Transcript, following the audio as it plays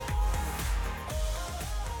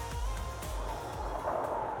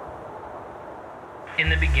In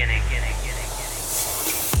the beginning.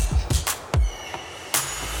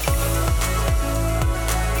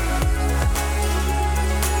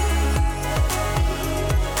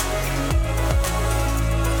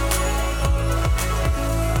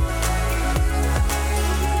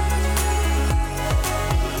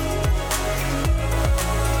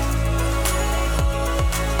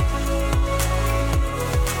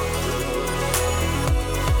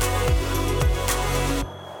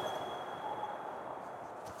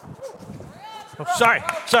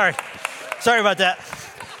 Sorry about that.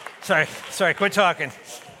 Sorry, quit talking.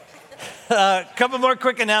 A couple more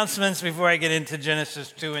quick announcements before I get into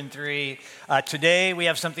Genesis 2 and 3. Today we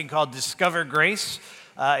have something called Discover Grace.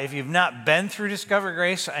 If you've not been through Discover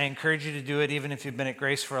Grace, I encourage you to do it even if you've been at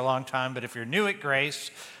Grace for a long time. But if you're new at Grace,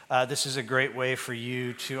 this is a great way for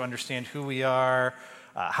you to understand who we are,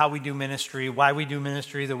 how we do ministry, why we do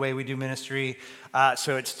ministry, the way we do ministry.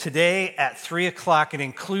 So it's today at 3 o'clock. It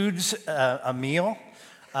includes a meal.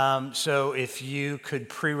 So if you could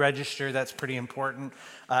pre-register, that's pretty important.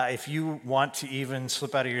 If you want to even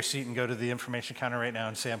slip out of your seat and go to the information counter right now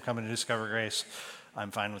and say, I'm coming to Discover Grace, I'm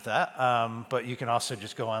fine with that. But you can also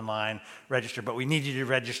just go online, register. But we need you to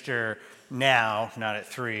register now, not at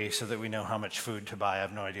 3, so that we know how much food to buy. I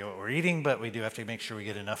have no idea what we're eating, but we do have to make sure we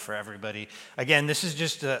get enough for everybody. Again, this is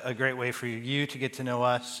just a great way for you to get to know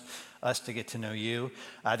us to get to know you.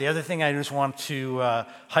 The other thing I just want to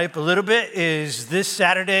hype a little bit is this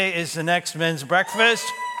Saturday is the next men's breakfast.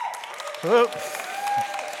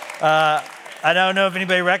 I don't know if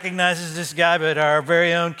anybody recognizes this guy, but our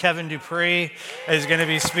very own Kevin Dupree is going to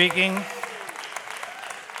be speaking.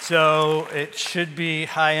 So it should be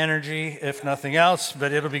high energy, if nothing else,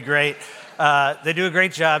 but it'll be great. They do a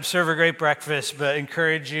great job, serve a great breakfast, but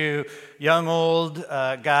encourage you, young, old,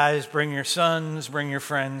 guys, bring your sons, bring your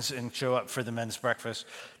friends, and show up for the men's breakfast.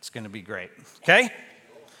 It's going to be great. Okay?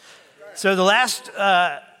 So the last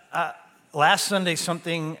Sunday,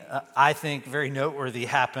 something I think very noteworthy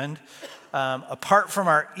happened. Apart from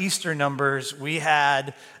our Easter numbers, we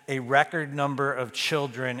had a record number of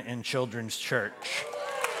children in children's church.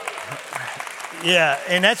 Yeah,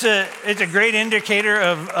 and it's a great indicator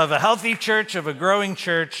of a healthy church, of a growing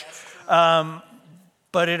church,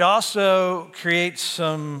 but it also creates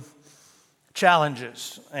some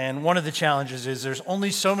challenges. And one of the challenges is there's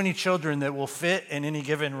only so many children that will fit in any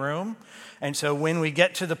given room. And so when we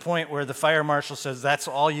get to the point where the fire marshal says that's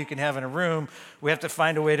all you can have in a room, we have to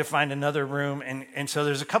find a way to find another room. And so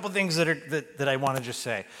there's a couple things that I want to just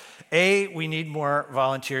say. A, we need more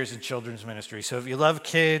volunteers in children's ministry. So if you love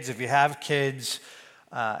kids, if you have kids,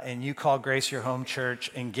 and you call Grace your home church,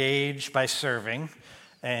 engage by serving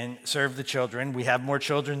and serve the children. We have more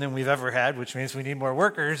children than we've ever had, which means we need more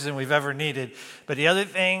workers than we've ever needed. But the other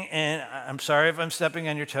thing, and I'm sorry if I'm stepping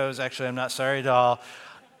on your toes. Actually, I'm not sorry at all.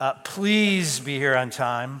 Please be here on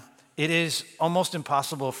time. It is almost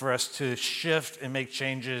impossible for us to shift and make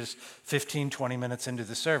changes 15, 20 minutes into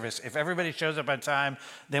the service. If everybody shows up on time,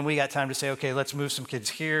 then we got time to say, okay, let's move some kids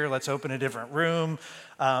here. Let's open a different room.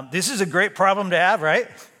 This is a great problem to have, right?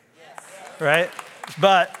 Yes. Right?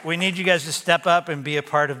 But we need you guys to step up and be a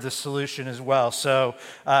part of the solution as well. So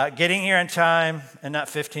getting here on time and not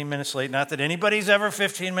 15 minutes late. Not that anybody's ever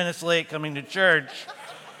 15 minutes late coming to church.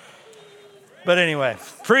 But anyway,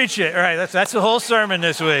 preach it. All right, that's the whole sermon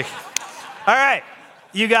this week. All right,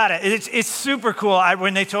 you got it. It's super cool.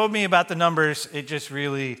 When they told me about the numbers, it just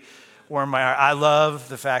really warmed my heart. I love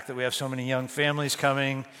the fact that we have so many young families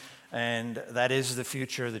coming, and that is the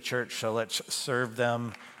future of the church, so let's serve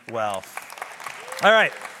them well. All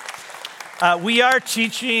right, we are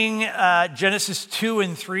teaching Genesis 2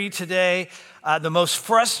 and 3 today. The most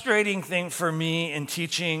frustrating thing for me in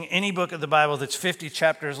teaching any book of the Bible that's 50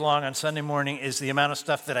 chapters long on Sunday morning is the amount of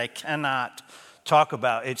stuff that I cannot talk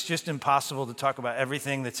about. It's just impossible to talk about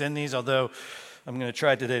everything that's in these, although I'm going to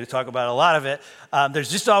try today to talk about a lot of it.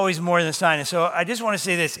 There's just always more than sign. And so I just want to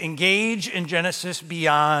say this: engage in Genesis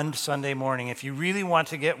beyond Sunday morning. If you really want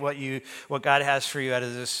to get what God has for you out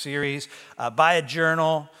of this series, buy a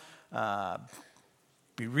journal,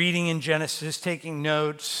 be reading in Genesis, taking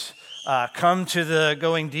notes. Come to the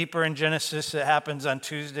Going Deeper in Genesis that happens on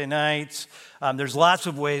Tuesday nights. There's lots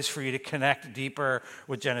of ways for you to connect deeper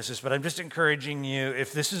with Genesis, but I'm just encouraging you,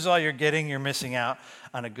 if this is all you're getting, you're missing out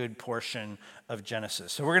on a good portion of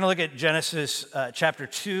Genesis. So we're going to look at Genesis chapter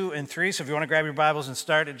 2 and 3. So if you want to grab your Bibles and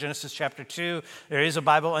start at Genesis chapter 2, there is a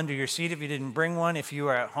Bible under your seat if you didn't bring one. If you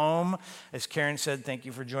are at home, as Karen said, thank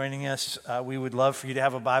you for joining us. We would love for you to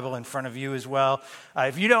have a Bible in front of you as well.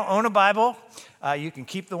 If you don't own a Bible, you can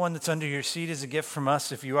keep the one that's under your seat as a gift from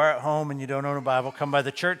us. If you are at home and you don't own a Bible, come by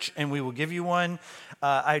the church and we will give you one. one.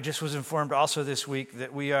 I just was informed also this week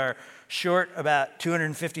that we are short about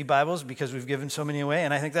 250 Bibles because we've given so many away,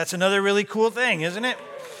 and I think that's another really cool thing, isn't it?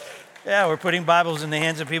 Yeah, we're putting Bibles in the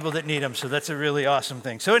hands of people that need them, so that's a really awesome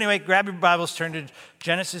thing. So anyway, grab your Bibles, turn to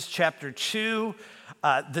Genesis chapter 2.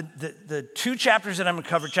 The two chapters that I'm going to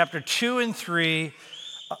cover, chapter 2 and 3.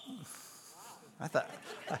 I thought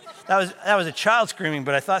that was a child screaming,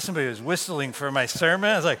 but I thought somebody was whistling for my sermon.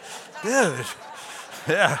 I was like, dude.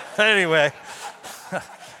 Yeah, anyway.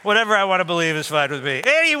 Whatever I want to believe is fine with me.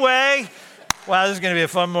 Anyway, wow, this is going to be a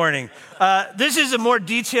fun morning. This is a more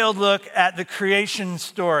detailed look at the creation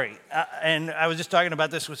story. And I was just talking about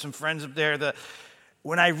this with some friends up there.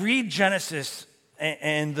 When I read Genesis,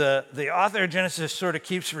 and the author of Genesis sort of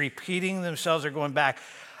keeps repeating themselves or going back,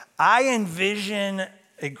 I envision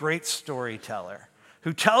a great storyteller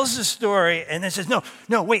who tells the story and then says,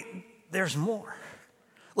 no, wait, there's more.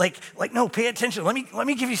 Like, no, pay attention. Let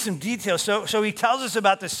me give you some details. So he tells us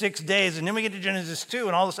about the 6 days, and then we get to Genesis 2,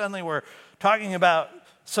 and all of a sudden we're talking about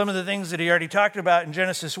some of the things that he already talked about in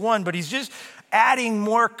Genesis 1, but he's just adding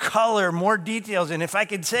more color, more details. And if I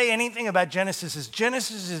could say anything about Genesis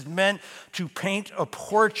is meant to paint a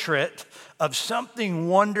portrait of something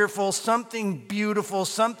wonderful, something beautiful,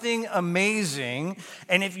 something amazing.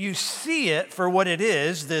 And if you see it for what it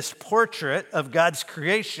is, this portrait of God's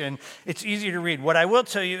creation, it's easy to read. What I will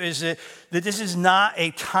tell you is that this is not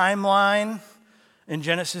a timeline in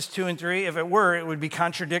Genesis 2 and 3. If it were, it would be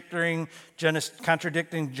contradicting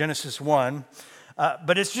Genesis 1.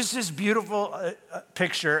 But it's just this beautiful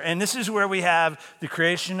picture. And this is where we have the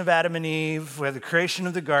creation of Adam and Eve, we have the creation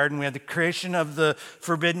of the garden, we have the creation of the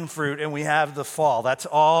forbidden fruit, and we have the fall. That's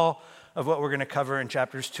all of what we're going to cover in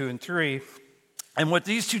chapters 2 and 3. And what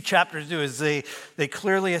these two chapters do is they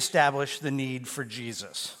clearly establish the need for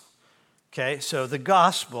Jesus. Okay, so the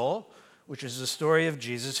gospel, which is the story of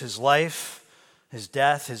Jesus, his life, his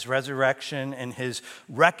death, his resurrection, and his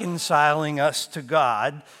reconciling us to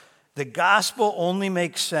God. The gospel only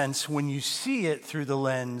makes sense when you see it through the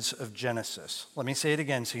lens of Genesis. Let me say it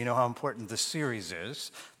again so you know how important this series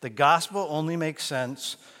is. The gospel only makes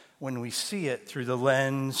sense when we see it through the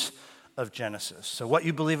lens of Genesis. So what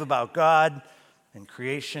you believe about God and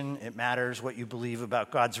creation, it matters. What you believe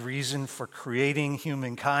about God's reason for creating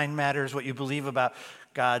humankind matters. What you believe about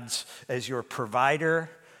God's as your provider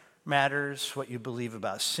matters. What you believe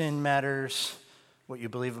about sin matters. What you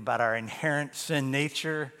believe about our inherent sin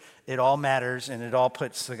nature, it all matters, and it all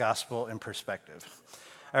puts the gospel in perspective.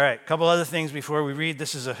 All right, a couple other things before we read.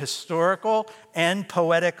 This is a historical and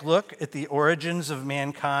poetic look at the origins of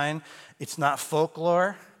mankind. It's not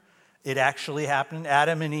folklore. It actually happened.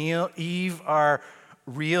 Adam and Eve are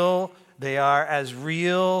real. They are as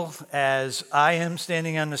real as I am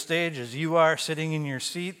standing on the stage, as you are sitting in your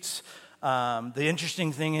seats. The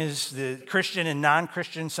interesting thing is the Christian and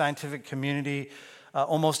non-Christian scientific community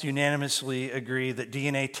almost unanimously agree that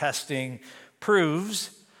DNA testing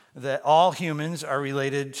proves that all humans are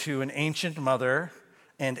related to an ancient mother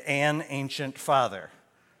and an ancient father,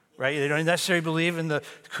 right? They don't necessarily believe in the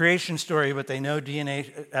creation story, but they know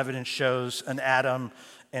DNA evidence shows an Adam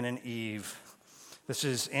and an Eve. This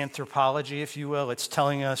is anthropology, if you will. It's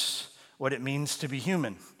telling us what it means to be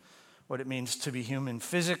human, what it means to be human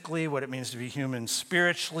physically, what it means to be human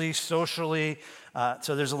spiritually, socially.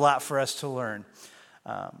 So there's a lot for us to learn.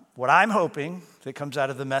 What I'm hoping that comes out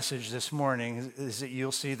of the message this morning is that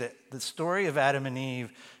you'll see that the story of Adam and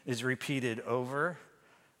Eve is repeated over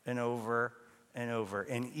and over and over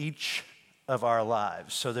in each of our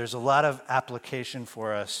lives. So there's a lot of application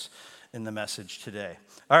for us in the message today.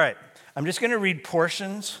 All right, I'm just going to read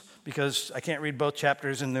portions because I can't read both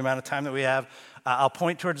chapters in the amount of time that we have. I'll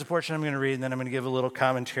point towards the portion I'm going to read, and then I'm going to give a little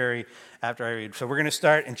commentary after I read. So we're going to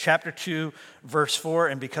start in chapter 2, verse 4,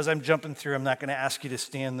 and because I'm jumping through, I'm not going to ask you to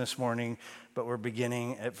stand this morning, but we're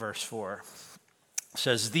beginning at verse 4. It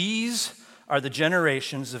says, "These are the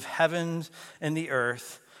generations of heaven and the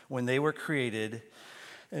earth when they were created,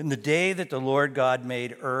 in the day that the Lord God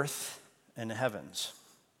made earth and the heavens.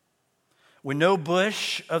 When no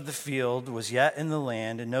bush of the field was yet in the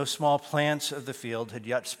land, and no small plants of the field had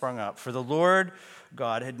yet sprung up, for the Lord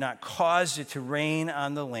God had not caused it to rain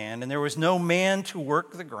on the land, and there was no man to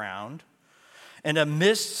work the ground, and a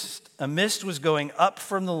mist was going up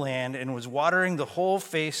from the land and was watering the whole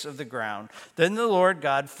face of the ground. Then the Lord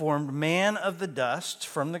God formed man of the dust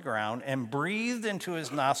from the ground and breathed into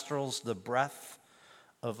his nostrils the breath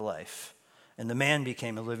of life, and the man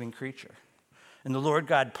became a living creature. And the Lord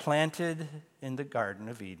God planted in the Garden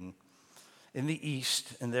of Eden in the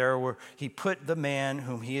east, and he put the man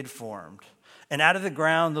whom he had formed. And out of the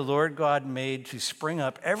ground the Lord God made to spring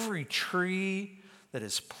up every tree that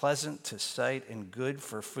is pleasant to sight and good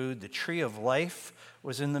for food. The tree of life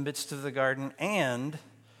was in the midst of the garden, and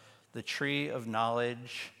the tree of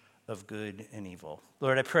knowledge of good and evil.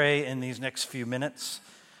 Lord, I pray in these next few minutes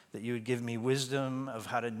that you would give me wisdom of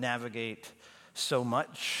how to navigate so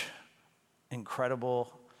much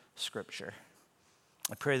incredible scripture.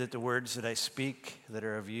 I pray that the words that I speak that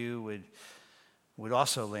are of you would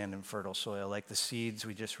also land in fertile soil, like the seeds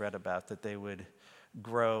we just read about, that they would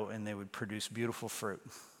grow and they would produce beautiful fruit.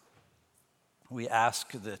 We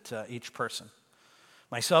ask that each person,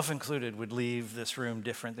 myself included, would leave this room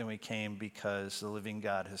different than we came because the living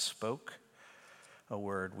God has spoke a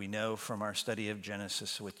word. We know from our study of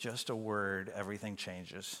Genesis, with just a word, everything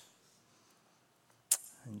changes.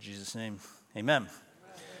 In Jesus' name, amen.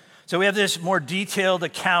 So we have this more detailed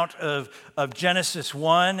account of Genesis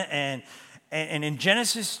 1, and in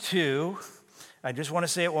Genesis 2, I just want to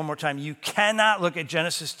say it one more time. You cannot look at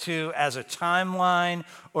Genesis 2 as a timeline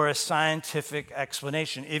or a scientific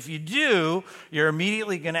explanation. If you do, you're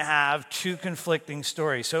immediately going to have two conflicting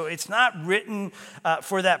stories. So it's not written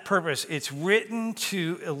for that purpose. It's written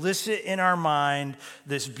to elicit in our mind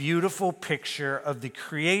this beautiful picture of the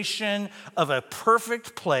creation of a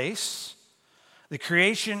perfect place, the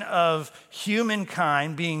creation of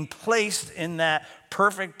humankind being placed in that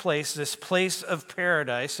perfect place, this place of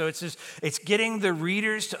paradise. So it's getting the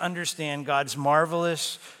readers to understand God's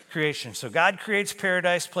marvelous creation. So God creates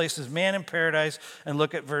paradise, places man in paradise, and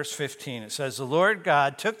look at verse 15. It says, the Lord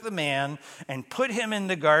God took the man and put him in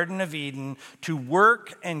the Garden of Eden to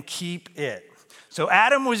work and keep it. So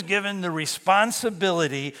Adam was given the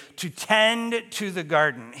responsibility to tend to the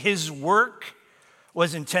garden. His work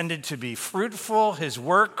was intended to be fruitful. His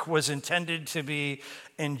work was intended to be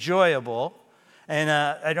enjoyable. And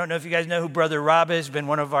I don't know if you guys know who Brother Rob is, been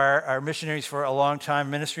one of our missionaries for a long time,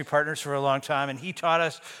 ministry partners for a long time, and he taught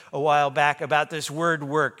us a while back about this word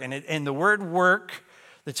work. And the word work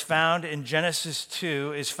that's found in Genesis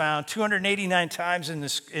 2 is found 289 times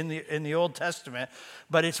in the Old Testament,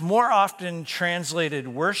 but it's more often translated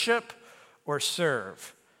worship or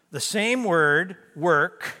serve. The same word,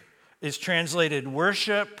 work, is translated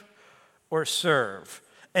worship or serve.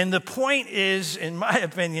 And the point is, in my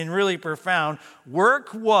opinion, really profound.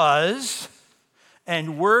 Work was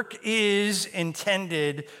and work is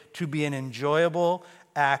intended to be an enjoyable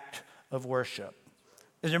act of worship.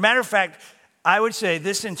 As a matter of fact, I would say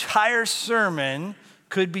this entire sermon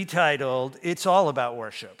could be titled, It's All About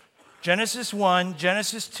Worship. Genesis 1,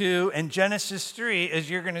 Genesis 2, and Genesis 3, as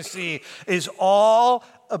you're going to see, is all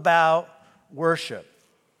about worship.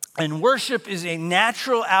 And worship is a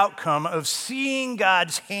natural outcome of seeing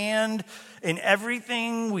God's hand in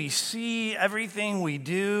everything we see, everything we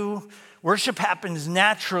do. Worship happens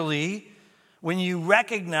naturally when you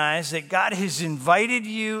recognize that God has invited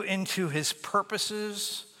you into his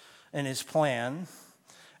purposes and his plan.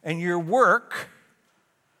 And your work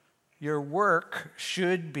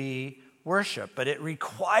should be worship, but it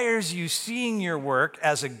requires you seeing your work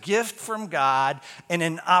as a gift from God and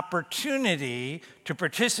an opportunity to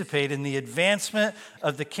participate in the advancement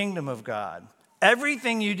of the kingdom of God.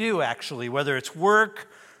 Everything you do, actually, whether it's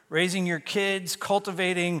work, raising your kids,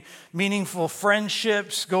 cultivating meaningful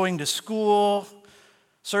friendships, going to school,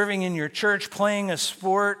 serving in your church, playing a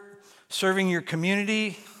sport, serving your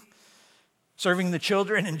community, serving the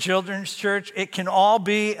children in children's church, it can all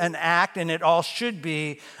be an act, and it all should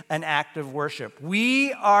be an act of worship.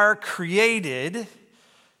 We are created,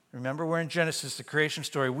 remember we're in Genesis, the creation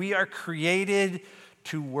story, we are created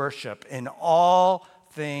to worship, in all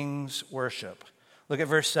things worship. Look at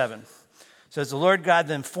verse 7. It says, the Lord God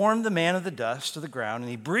then formed the man of the dust of the ground, and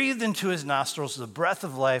he breathed into his nostrils the breath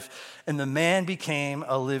of life, and the man became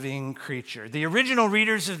a living creature. The original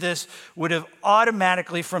readers of this would have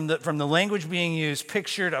automatically, from the language being used,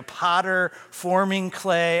 pictured a potter forming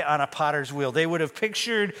clay on a potter's wheel. They would have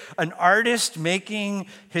pictured an artist making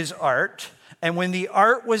his art, and when the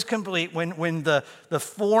art was complete, when the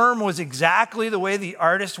form was exactly the way the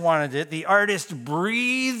artist wanted it, the artist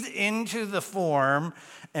breathed into the form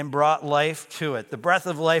and brought life to it. The breath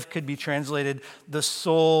of life could be translated the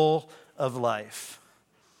soul of life.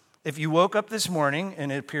 If you woke up this morning,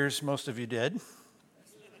 and it appears most of you did,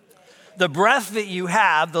 the breath that you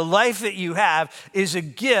have, the life that you have, is a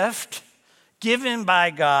gift given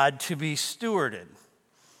by God to be stewarded.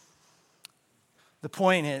 The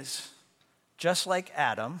point is, just like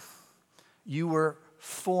Adam, you were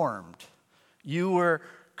formed. You were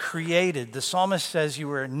created. The psalmist says you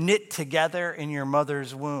were knit together in your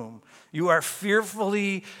mother's womb. You are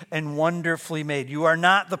fearfully and wonderfully made. You are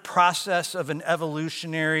not the process of an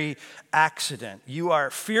evolutionary accident. You are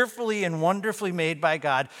fearfully and wonderfully made by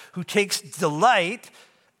God, who takes delight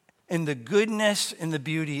in the goodness and the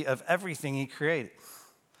beauty of everything he created.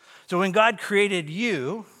 So when God created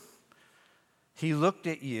you, he looked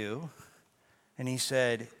at you and he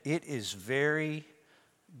said, "It is very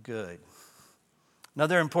good."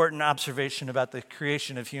 Another important observation about the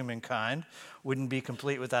creation of humankind wouldn't be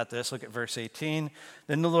complete without this. Look at verse 18.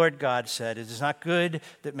 Then the Lord God said, "It is not good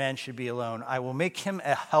that man should be alone. I will make him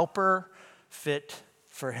a helper fit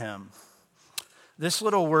for him." This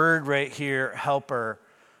little word right here, helper,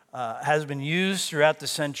 has been used throughout the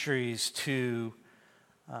centuries to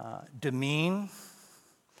demean,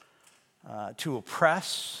 to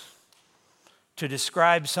oppress, to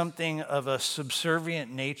describe something of a subservient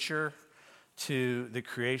nature to the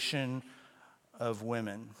creation of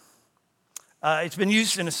women. It's been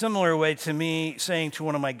used in a similar way to me saying to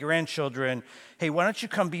one of my grandchildren, "Hey, why don't you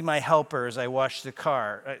come be my helper as I wash the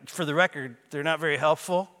car?" For the record, they're not very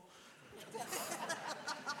helpful.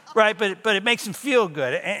 Right, but it makes them feel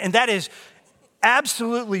good. And that is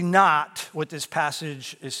absolutely not what this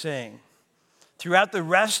passage is saying. Throughout the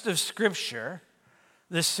rest of Scripture,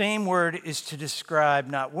 the same word is to describe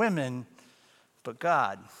not women, but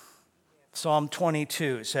God. Psalm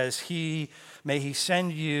 22, it says, may he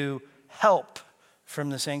send you help from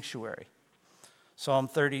the sanctuary. Psalm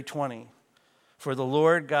 30:20, for the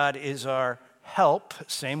Lord God is our help,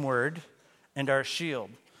 same word, and our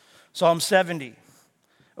shield. Psalm 70,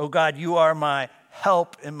 oh God, you are my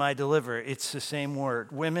help and my deliverer. It's the same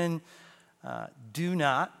word. Women, do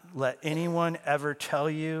not let anyone ever tell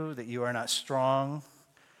you that you are not strong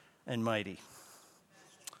and mighty.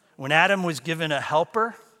 When Adam was given a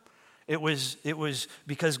helper, it was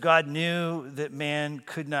because God knew that man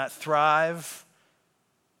could not thrive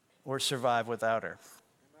or survive without her.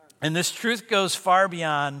 And this truth goes far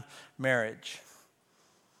beyond marriage.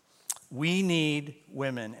 We need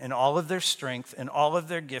women in all of their strength and all of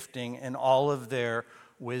their gifting and all of their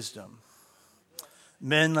wisdom.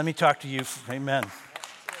 Men, let me talk to you. Amen.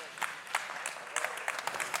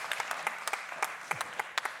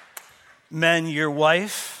 Men, your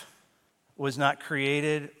wife was not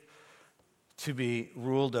created to be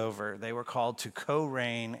ruled over. They were called to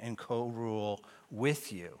co-reign and co-rule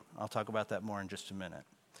with you. I'll talk about that more in just a minute.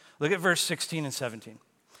 Look at verse 16 and 17.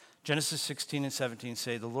 Genesis 16 and 17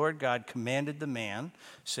 say, the Lord God commanded the man,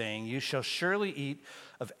 saying, you shall surely eat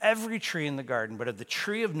of every tree in the garden, but of the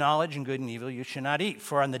tree of knowledge and good and evil you shall not eat.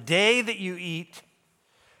 For on the day that you eat,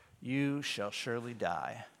 you shall surely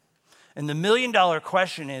die. And the million-dollar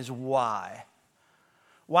question is, why?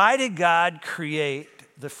 Why did God create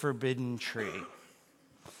the forbidden tree?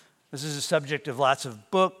 This is a subject of lots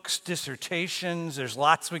of books, dissertations. There's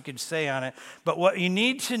lots we could say on it. But what you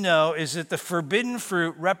need to know is that the forbidden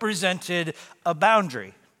fruit represented a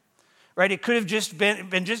boundary, right? It could have just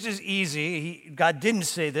been just as easy. God didn't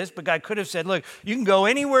say this, but God could have said, look, you can go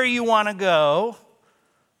anywhere you want to go,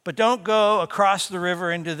 but don't go across the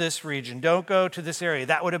river into this region. Don't go to this area.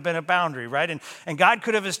 That would have been a boundary, right? And God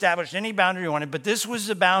could have established any boundary he wanted, but this was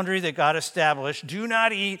the boundary that God established. Do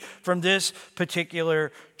not eat from this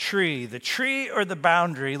particular tree. The tree or the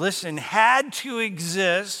boundary, listen, had to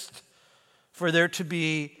exist for there to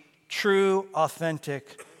be true,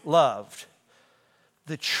 authentic love.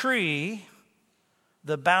 The tree,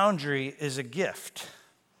 the boundary, is a gift.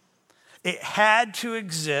 It had to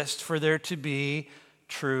exist for there to be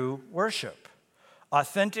true worship.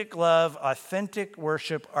 Authentic love, authentic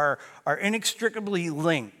worship are inextricably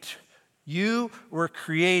linked. You were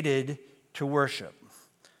created to worship.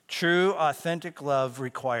 True, authentic love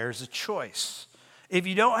requires a choice. If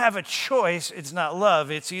you don't have a choice, it's not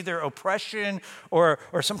love. It's either oppression or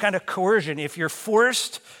some kind of coercion. If you're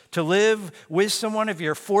forced to live with someone, if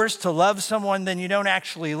you're forced to love someone, then you don't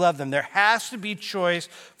actually love them. There has to be choice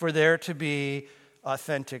for there to be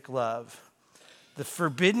authentic love. The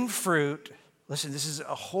forbidden fruit, listen, this is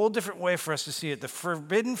a whole different way for us to see it. The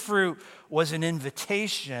forbidden fruit was an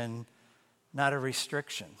invitation, not a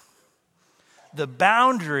restriction. The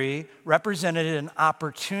boundary represented an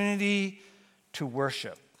opportunity to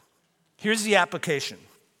worship. Here's the application.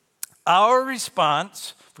 Our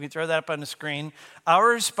response, if we can throw that up on the screen, our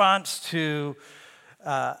response to,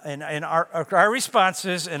 and our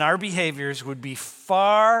responses and our behaviors would be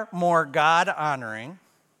far more God-honoring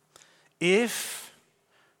if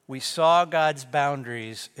we saw God's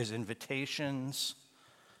boundaries as invitations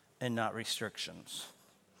and not restrictions.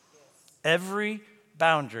 Every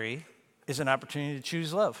boundary is an opportunity to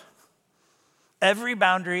choose love. Every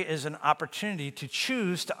boundary is an opportunity to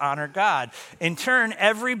choose to honor God. In turn,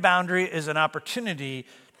 every boundary is an opportunity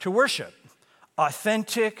to worship.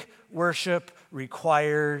 Authentic worship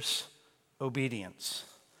requires obedience.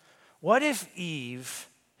 What if Eve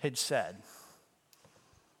had said,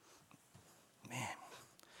 man,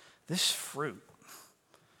 this fruit,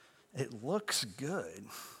 it looks good.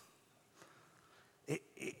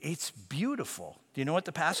 It's beautiful. Do you know what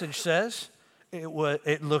the passage says?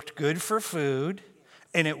 It looked good for food,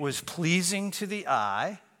 and it was pleasing to the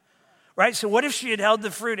eye, right? So what if she had held the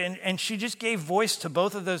fruit and she just gave voice to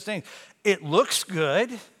both of those things? It looks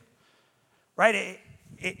good, right?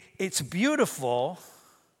 It's beautiful.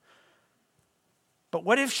 But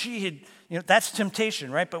what if she had, that's temptation,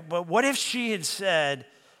 right? But what if she had said,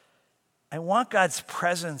 I want God's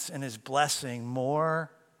presence and his blessing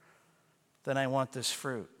more than I want this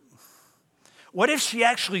fruit? What if she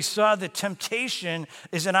actually saw the temptation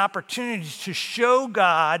as an opportunity to show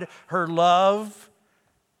God her love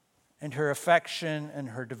and her affection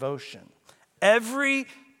and her devotion? Every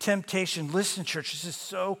temptation, listen, church, this is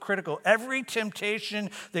so critical. Every temptation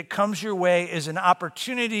that comes your way is an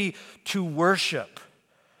opportunity to worship,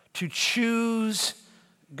 to choose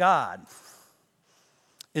God.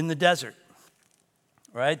 In the desert,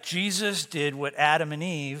 right? Jesus did what Adam and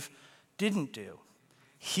Eve didn't do.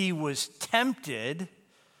 He was tempted,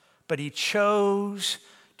 but he chose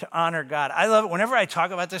to honor God. I love it. Whenever I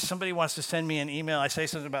talk about this, somebody wants to send me an email. I say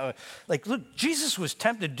something about, like, look, Jesus was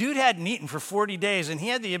tempted. Dude hadn't eaten for 40 days, and he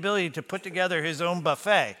had the ability to put together his own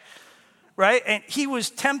buffet, right? And he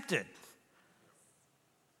was tempted,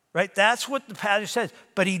 right? That's what the passage says.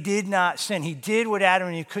 But he did not sin. He did what Adam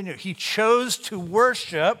and Eve couldn't do. He chose to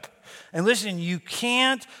worship. And listen, you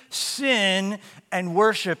can't sin and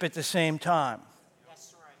worship at the same time.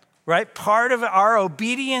 Right? Part of our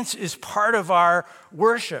obedience is part of our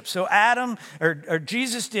worship. So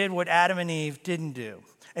Jesus did what Adam and Eve didn't do.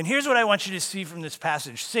 And here's what I want you to see from this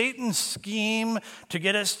passage. Satan's scheme to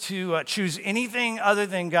get us to choose anything other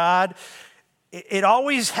than God, it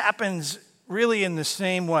always happens really in the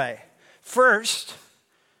same way. First,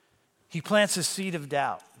 he plants a seed of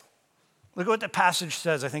doubt. Look at what the passage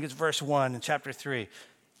says. I think it's verse 1 in chapter 3.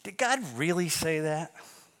 Did God really say that?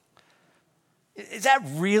 Is that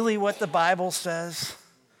really what the Bible says?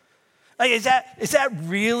 Like, is that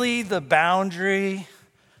really the boundary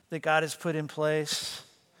that God has put in place?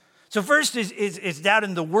 So first is doubt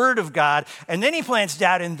in the word of God, and then he plants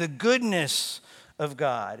doubt in the goodness of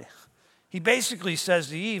God. He basically says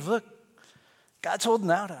to Eve, look, God's holding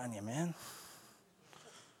out on you, man.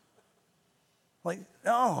 Like,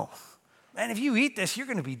 no. Man, if you eat this, you're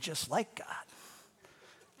going to be just like God.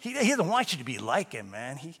 He doesn't want you to be like him,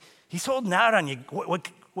 man. He's holding out on you.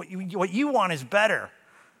 What you want is better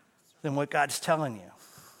than what God's telling you.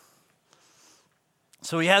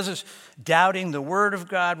 So he has us doubting the word of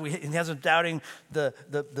God. He has us doubting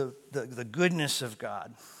the goodness of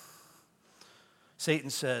God. Satan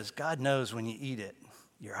says, God knows when you eat it,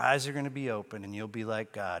 your eyes are going to be open and you'll be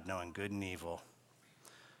like God, knowing good and evil.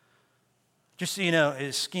 Just so you know,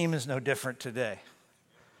 his scheme is no different today.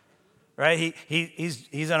 Right?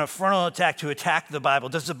 He's on a frontal attack to attack the Bible.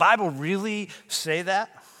 Does the Bible really say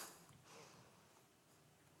that?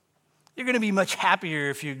 You're going to be much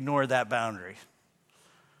happier if you ignore that boundary.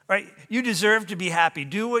 Right? You deserve to be happy.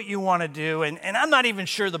 Do what you want to do. And I'm not even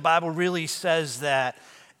sure the Bible really says that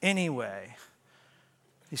anyway.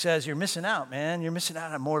 He says, you're missing out, man. You're missing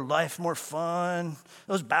out on more life, more fun.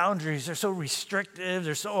 Those boundaries, they're so restrictive.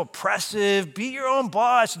 They're so oppressive. Be your own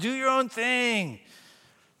boss. Do your own thing.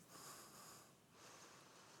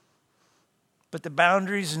 But the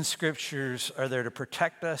boundaries in scriptures are there to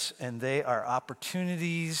protect us, and they are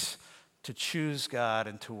opportunities to choose God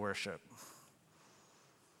and to worship.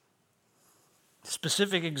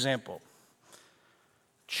 Specific example,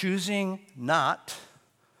 choosing not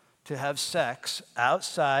to have sex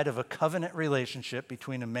outside of a covenant relationship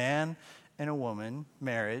between a man and a woman,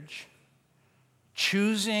 marriage.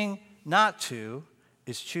 Choosing not to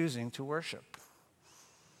is choosing to worship.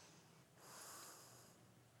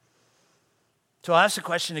 So I'll ask the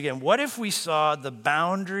question again. What if we saw the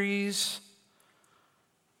boundaries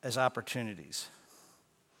as opportunities?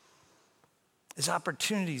 As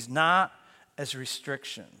opportunities, not as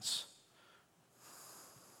restrictions.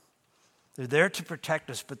 They're there to protect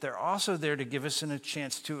us, but they're also there to give us a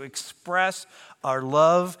chance to express our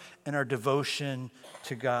love and our devotion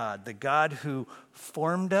to God, the God who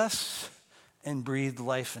formed us and breathed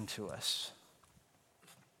life into us.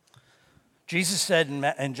 Jesus said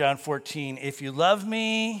in John 14, if you love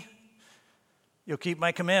me, you'll keep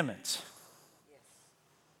my commandments.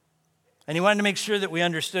 And he wanted to make sure that we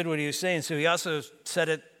understood what he was saying. So he also said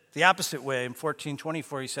it the opposite way. In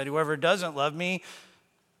 14:24, he said, whoever doesn't love me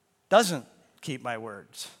doesn't keep my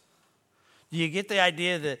words. Do you get the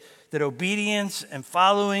idea that obedience and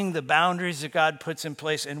following the boundaries that God puts in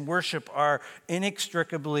place and worship are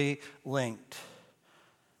inextricably linked?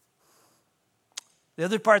 The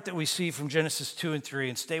other part that we see from Genesis 2 and 3,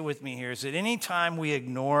 and stay with me here, is that anytime we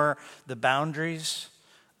ignore the boundaries,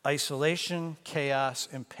 isolation, chaos,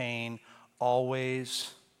 and pain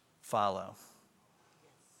always follow.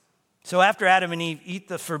 So after Adam and Eve eat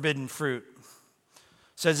the forbidden fruit, it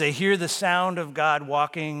says they hear the sound of God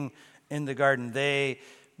walking in the garden. They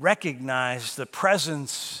recognize the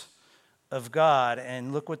presence of God.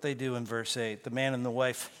 And look what they do in verse 8. The man and the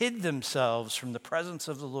wife hid themselves from the presence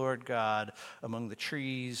of the Lord God among the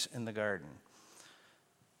trees in the garden.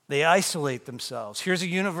 They isolate themselves. Here's a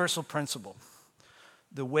universal principle.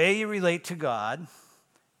 The way you relate to God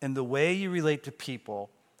and the way you relate to people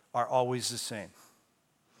are always the same.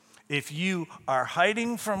 If you are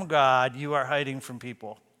hiding from God, you are hiding from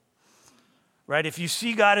people. Right? If you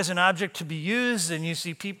see God as an object to be used, then you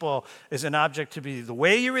see people as an object to be. The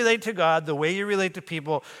way you relate to God, the way you relate to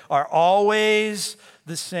people are always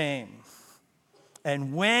the same.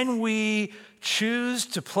 And when we choose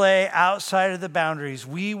to play outside of the boundaries,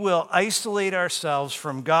 we will isolate ourselves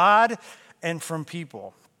from God and from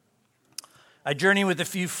people. I journey with a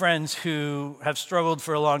few friends who have struggled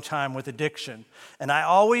for a long time with addiction. And I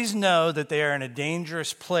always know that they are in a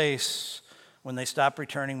dangerous place when they stop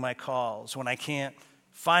returning my calls, when I can't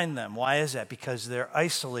find them. Why is that? Because they're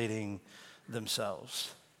isolating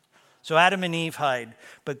themselves. So Adam and Eve hide,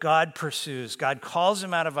 but God pursues. God calls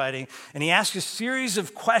them out of hiding, and he asks a series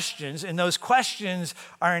of questions, and those questions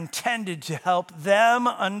are intended to help them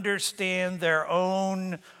understand their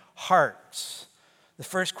own hearts. The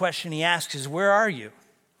first question he asks is, where are you?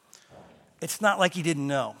 It's not like he didn't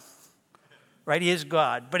know, right? He is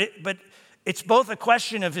God, but it's both a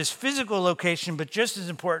question of his physical location, but just as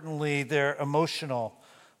importantly, their emotional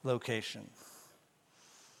location.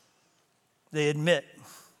 They admit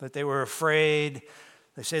that they were afraid.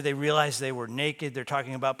 They say they realized they were naked. They're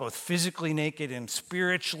talking about both physically naked and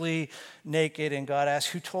spiritually naked. And God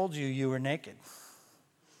asks, who told you you were naked?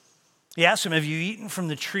 He asks them, have you eaten from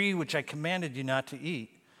the tree which I commanded you not to eat?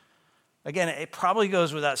 Again, it probably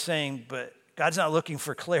goes without saying, but God's not looking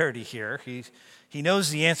for clarity here. He knows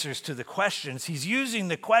the answers to the questions. He's using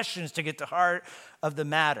the questions to get to the heart of the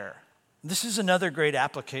matter. This is another great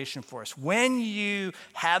application for us. When you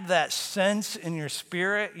have that sense in your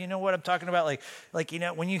spirit, you know what I'm talking about? Like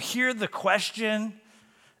when you hear the question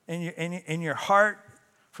in your heart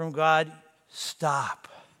from God, stop.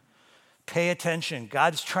 Pay attention.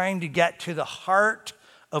 God's trying to get to the heart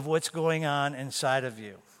of what's going on inside of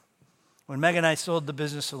you. When Meg and I sold the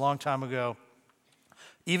business a long time ago,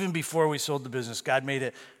 even before we sold the business, God made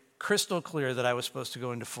it crystal clear that I was supposed to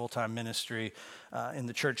go into full-time ministry in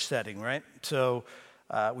the church setting, right? So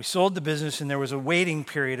we sold the business, and there was a waiting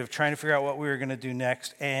period of trying to figure out what we were going to do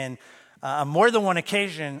next. And on more than one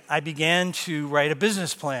occasion, I began to write a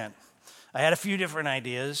business plan. I had a few different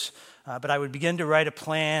ideas, but I would begin to write a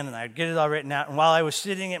plan, and I'd get it all written out. And while I was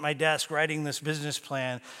sitting at my desk writing this business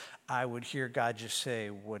plan, I would hear God just say,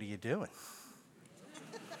 what are you doing?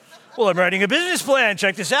 Well, I'm writing a business plan.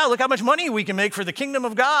 Check this out. Look how much money we can make for the kingdom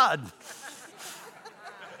of God.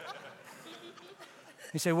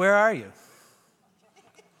 You say, where are you?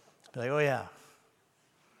 Be like, oh, yeah.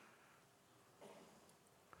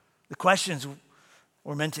 The questions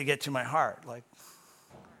were meant to get to my heart. Like,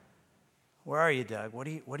 where are you, Doug? What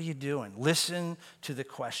are you doing? Listen to the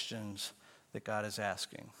questions that God is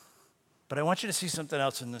asking. But I want you to see something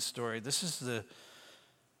else in this story. This is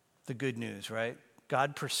the good news, right?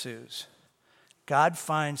 God pursues. God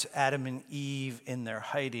finds Adam and Eve in their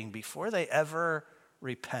hiding before they ever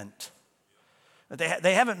repent.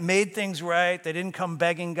 They haven't made things right. They didn't come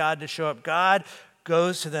begging God to show up. God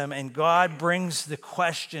goes to them, and God brings the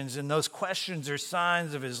questions, and those questions are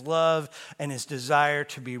signs of his love and his desire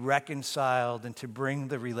to be reconciled and to bring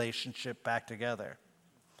the relationship back together.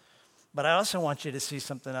 But I also want you to see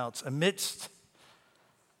something else. Amidst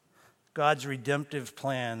God's redemptive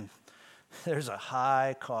plan, there's a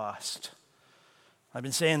high cost. I've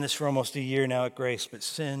been saying this for almost a year now at Grace, but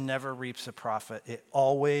sin never reaps a profit. It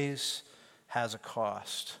always has a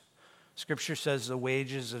cost. Scripture says the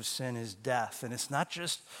wages of sin is death, and it's not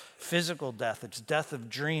just physical death. It's death of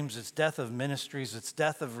dreams. It's death of ministries. It's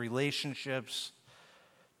death of relationships,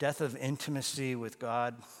 death of intimacy with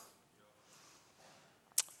God.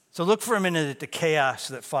 So look for a minute at the chaos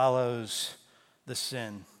that follows the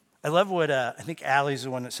sin. I love what, I think Allie's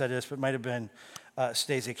the one that said this, but it might have been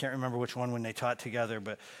states. I can't remember which one when they taught together,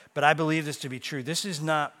 but I believe this to be true. This is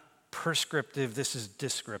not prescriptive, this is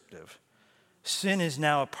descriptive. Sin is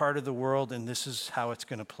now a part of the world, and this is how it's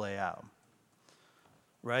going to play out,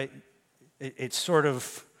 right? It's sort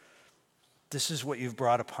of, this is what you've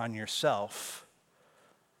brought upon yourself,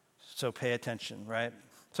 so pay attention, right?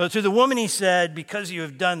 So to the woman he said, because you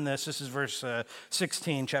have done this is verse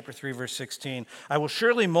 16, chapter 3, verse 16, I will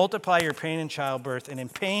surely multiply your pain in childbirth, and in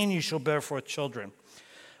pain you shall bear forth children.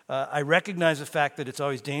 I recognize the fact that it's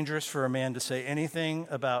always dangerous for a man to say anything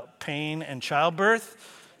about pain and childbirth.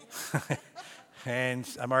 And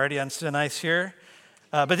I'm already on thin ice here.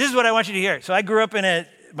 But this is what I want you to hear. So I grew up in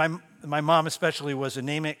my mom especially was a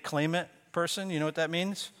name it, claim it person. You know what that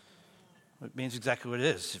means? It means exactly what it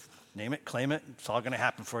is. Name it, claim it, it's all going to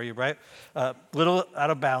happen for you, right? Little out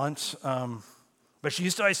of balance. But she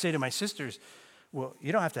used to always say to my sisters, well,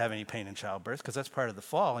 you don't have to have any pain in childbirth because that's part of the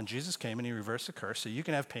fall. And Jesus came and he reversed the curse so you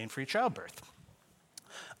can have pain-free childbirth.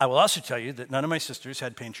 I will also tell you that none of my sisters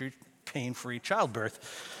had pain-free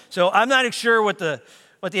childbirth. So I'm not sure what the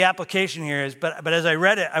application here is, but as I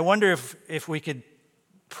read it, I wonder if we could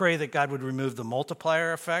pray that God would remove the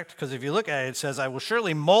multiplier effect. Because if you look at it, it says, I will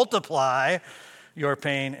surely multiply your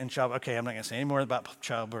pain and childbirth. Okay, I'm not going to say any more about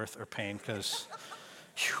childbirth or pain because,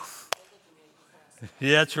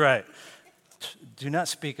 yeah, that's right. Do not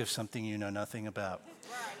speak of something you know nothing about.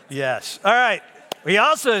 Yes. All right. He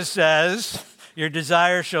also says, your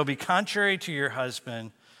desire shall be contrary to your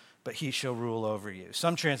husband, but he shall rule over you.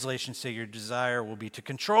 Some translations say your desire will be to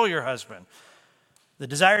control your husband. The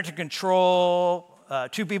desire to control,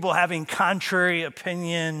 two people having contrary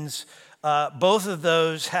opinions, both of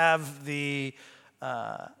those have the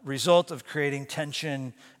result of creating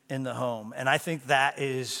tension in the home. And I think that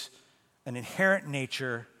is an inherent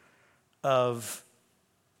nature of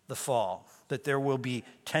the fall, that there will be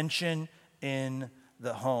tension in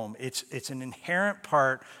the home. It's an inherent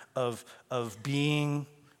part of being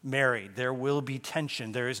married. There will be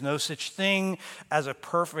tension. There is no such thing as a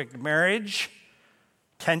perfect marriage.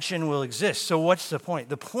 Tension will exist. So what's the point?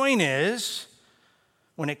 The point is,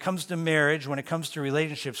 when it comes to marriage, when it comes to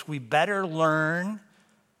relationships, we better learn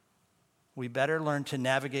to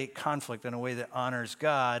navigate conflict in a way that honors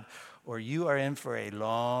God, or you are in for a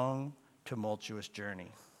long, tumultuous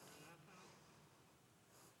journey.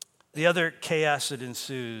 The other chaos that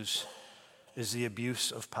ensues is the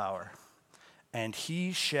abuse of power. And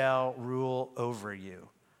he shall rule over you.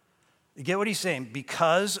 You get what he's saying?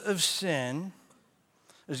 Because of sin,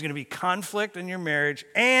 there's going to be conflict in your marriage,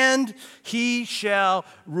 and he shall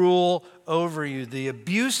rule over you. The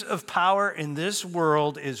abuse of power in this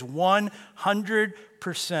world is 100%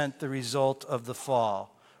 the result of the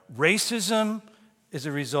fall. Racism is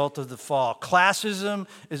a result of the fall. Classism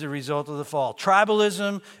is a result of the fall.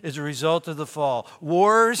 Tribalism is a result of the fall.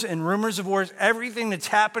 Wars and rumors of wars, everything that's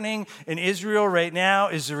happening in Israel right now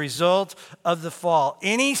is a result of the fall.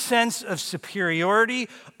 Any sense of superiority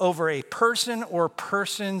over a person or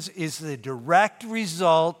persons is the direct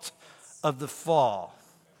result of the fall.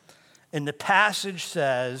 And the passage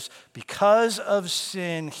says, because of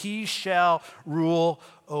sin, he shall rule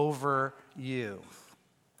over you.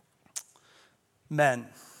 Men,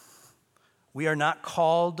 we are not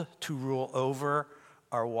called to rule over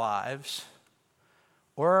our wives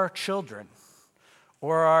or our children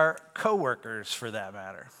or our coworkers for that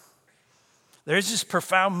matter. There's this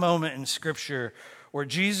profound moment in Scripture where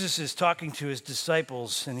Jesus is talking to his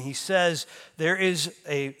disciples and he says there is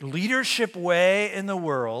a leadership way in the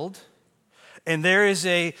world and there is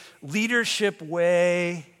a leadership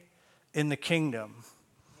way in the kingdom.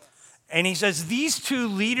 And he says these two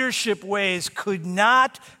leadership ways could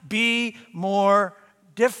not be more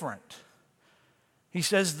different. He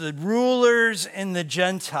says the rulers in the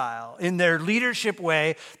Gentile, in their leadership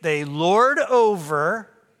way, they lord over,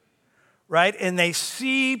 right? And they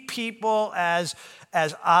see people as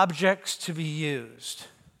objects to be used.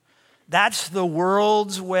 That's the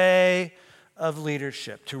world's way of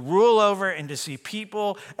leadership, to rule over and to see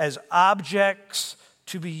people as objects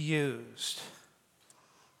to be used.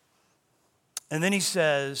 And then he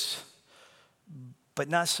says, but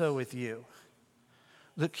not so with you.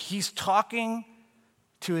 Look, he's talking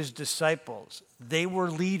to his disciples. They were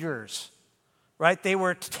leaders, right? They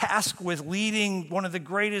were tasked with leading one of the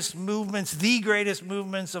greatest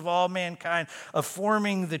movements of all mankind, of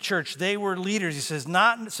forming the church. They were leaders. He says,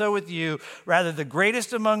 not so with you. Rather, the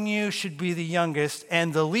greatest among you should be the youngest,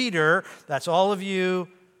 and the leader, that's all of you,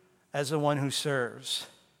 as the one who serves.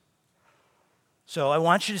 So I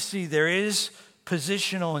want you to see there is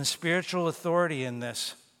positional and spiritual authority in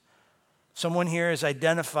this. Someone here is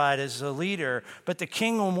identified as a leader, but the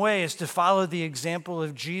kingdom way is to follow the example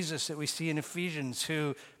of Jesus that we see in Ephesians,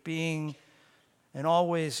 who, being and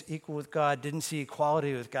always equal with God, didn't see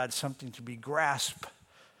equality with God something to be grasped,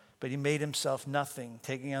 but he made himself nothing,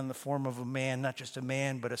 taking on the form of a man, not just a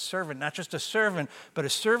man, but a servant, not just a servant, but a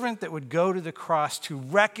servant that would go to the cross to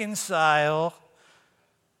reconcile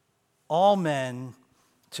all men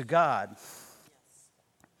to God.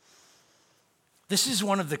 This is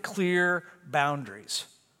one of the clear boundaries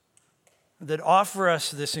that offer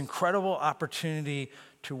us this incredible opportunity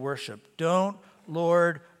to worship. Don't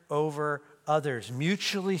lord over others.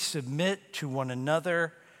 Mutually submit to one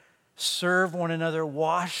another. Serve one another.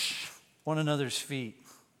 Wash one another's feet.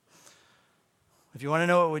 If you want to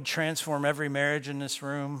know what would transform every marriage in this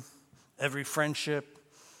room, every friendship,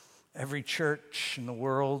 every church in the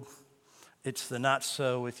world, it's the not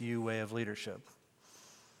so with you way of leadership.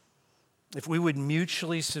 If we would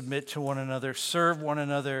mutually submit to one another, serve one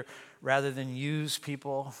another rather than use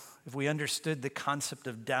people, if we understood the concept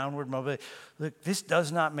of downward mobility. Look, this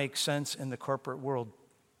does not make sense in the corporate world,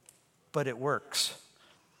 but it works.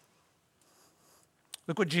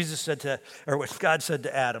 Look what what God said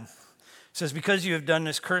to Adam. He says, because you have done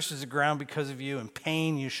this, cursed is the ground because of you, and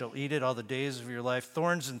pain you shall eat it all the days of your life.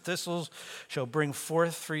 Thorns and thistles shall bring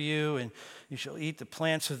forth for you, and you shall eat the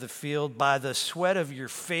plants of the field. By the sweat of your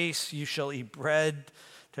face you shall eat bread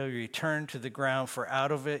till you return to the ground, for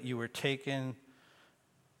out of it you were taken,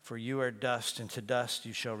 for you are dust, and to dust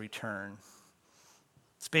you shall return.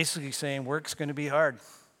 It's basically saying work's going to be hard.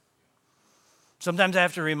 Sometimes I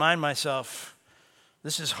have to remind myself,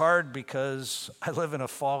 this is hard because I live in a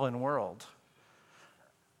fallen world.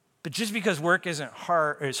 But just because work is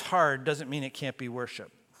hard doesn't mean it can't be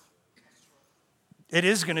worship. It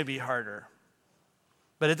is going to be harder.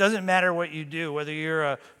 But it doesn't matter what you do, whether you're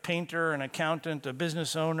a painter, an accountant, a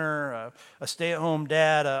business owner, a stay-at-home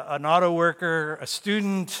dad, an auto worker, a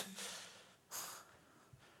student.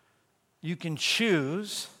 You can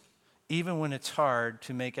choose, even when it's hard,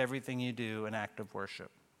 to make everything you do an act of worship.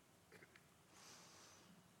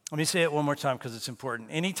 Let me say it one more time because it's important.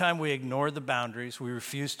 Anytime we ignore the boundaries, we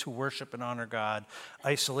refuse to worship and honor God,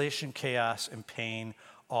 isolation, chaos, and pain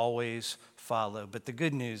always follow. But the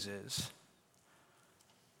good news is,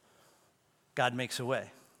 God makes a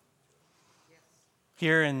way.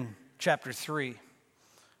 Here in chapter 3,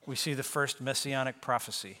 we see the first messianic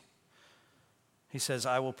prophecy. He says,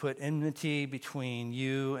 I will put enmity between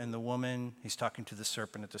you and the woman. He's talking to the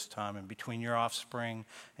serpent at this time, and between your offspring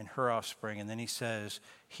and her offspring. And then he says,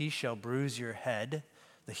 he shall bruise your head.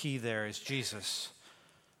 The he there is Jesus.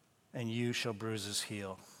 And you shall bruise his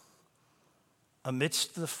heel.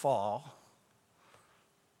 Amidst the fall,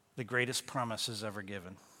 the greatest promise is ever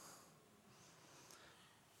given.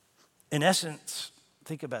 In essence,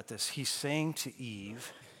 think about this. He's saying to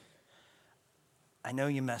Eve, I know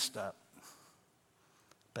you messed up,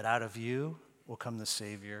 but out of you will come the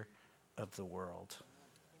Savior of the world.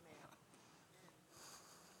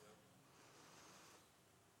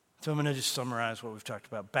 So I'm going to just summarize what we've talked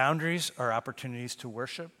about. Boundaries are opportunities to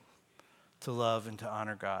worship, to love, and to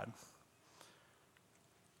honor God.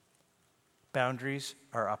 Boundaries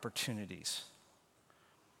are opportunities.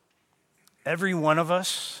 Every one of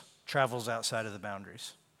us travels outside of the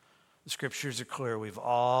boundaries. The scriptures are clear. We've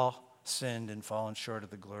all sinned and fallen short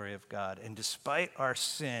of the glory of God. And despite our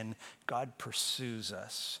sin, God pursues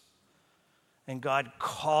us. And God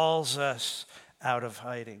calls us out of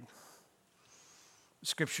hiding. The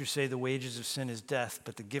scriptures say the wages of sin is death,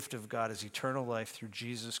 but the gift of God is eternal life through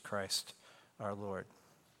Jesus Christ our Lord.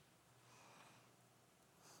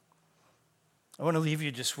 I want to leave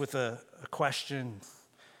you just with a question,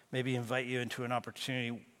 maybe invite you into an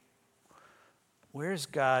opportunity. Where is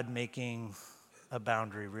God making a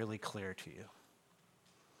boundary really clear to you?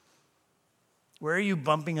 Where are you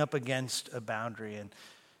bumping up against a boundary? And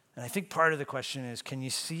I think part of the question is, can you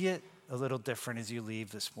see it a little different as you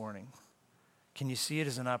leave this morning? Can you see it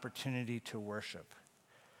as an opportunity to worship?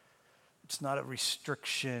 It's not a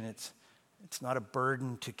restriction. It's not a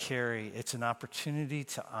burden to carry. It's an opportunity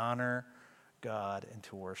to honor God and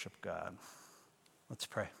to worship God. Let's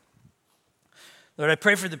pray. Lord, I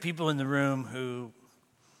pray for the people in the room who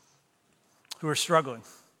are struggling,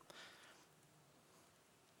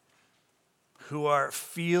 who are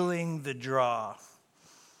feeling the draw,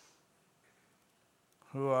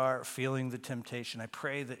 who are feeling the temptation. I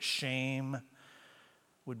pray that shame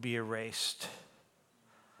would be erased.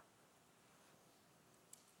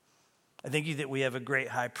 I thank you that we have a great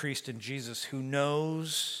high priest in Jesus who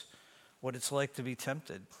knows what it's like to be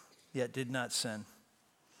tempted, yet did not sin.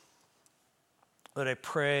 Lord, I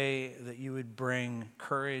pray that you would bring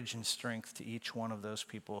courage and strength to each one of those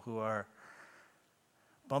people who are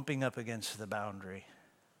bumping up against the boundary.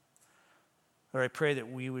 Lord, I pray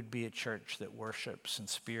that we would be a church that worships in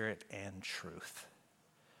spirit and truth.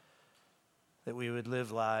 That we would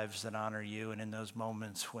live lives that honor you, and in those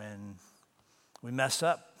moments when we mess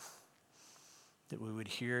up, that we would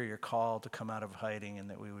hear your call to come out of hiding, and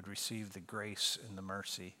that we would receive the grace and the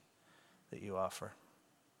mercy that you offer.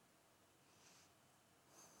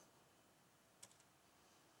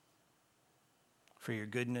 For your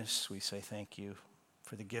goodness, we say thank you.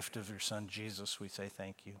 For the gift of your Son, Jesus, we say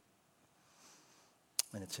thank you.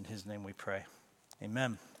 And it's in his name we pray.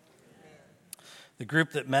 Amen. The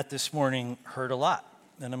group that met this morning heard a lot,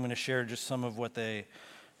 and I'm going to share just some of what they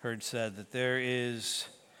heard said. That there is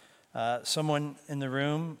someone in the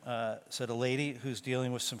room, said a lady who's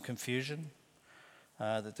dealing with some confusion.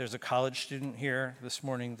 That there's a college student here this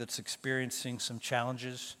morning that's experiencing some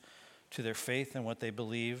challenges to their faith and what they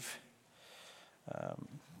believe.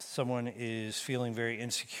 Someone is feeling very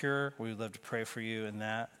insecure. We would love to pray for you in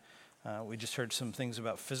that. We just heard some things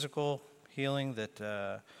about physical healing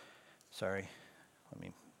that,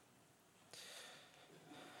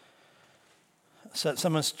 So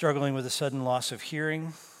someone's struggling with a sudden loss of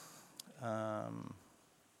hearing.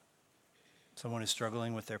 Someone is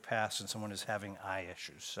struggling with their past, and someone is having eye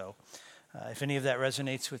issues. So if any of that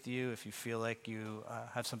resonates with you, if you feel like you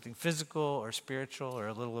have something physical or spiritual or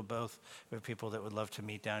a little of both, we have people that would love to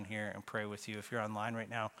meet down here and pray with you. If you're online right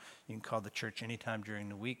now, you can call the church anytime during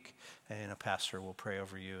the week, and a pastor will pray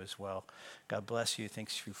over you as well. God bless you.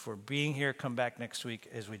 Thanks for being here. Come back next week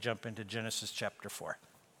as we jump into Genesis chapter 4.